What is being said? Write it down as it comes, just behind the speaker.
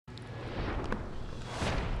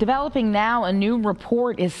Developing now, a new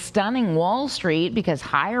report is stunning Wall Street because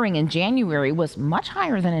hiring in January was much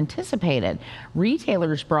higher than anticipated.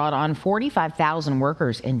 Retailers brought on 45,000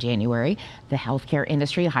 workers in January. The healthcare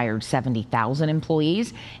industry hired 70,000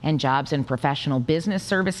 employees, and jobs in professional business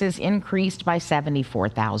services increased by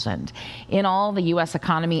 74,000. In all, the U.S.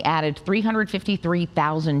 economy added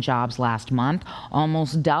 353,000 jobs last month,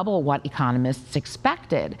 almost double what economists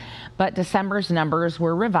expected. But December's numbers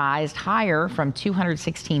were revised higher from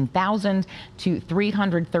 216,000 to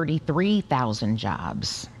 333,000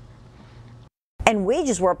 jobs. And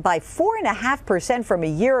wages were up by 4.5% from a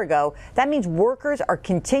year ago. That means workers are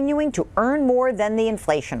continuing to earn more than the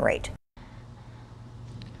inflation rate.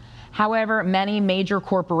 However, many major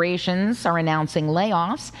corporations are announcing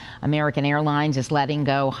layoffs. American Airlines is letting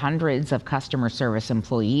go hundreds of customer service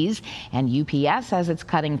employees, and UPS says it's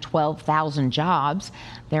cutting 12,000 jobs.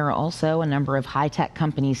 There are also a number of high-tech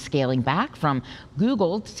companies scaling back, from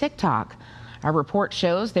Google to TikTok. Our report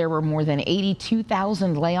shows there were more than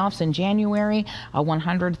 82,000 layoffs in January, a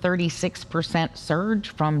 136% surge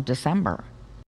from December.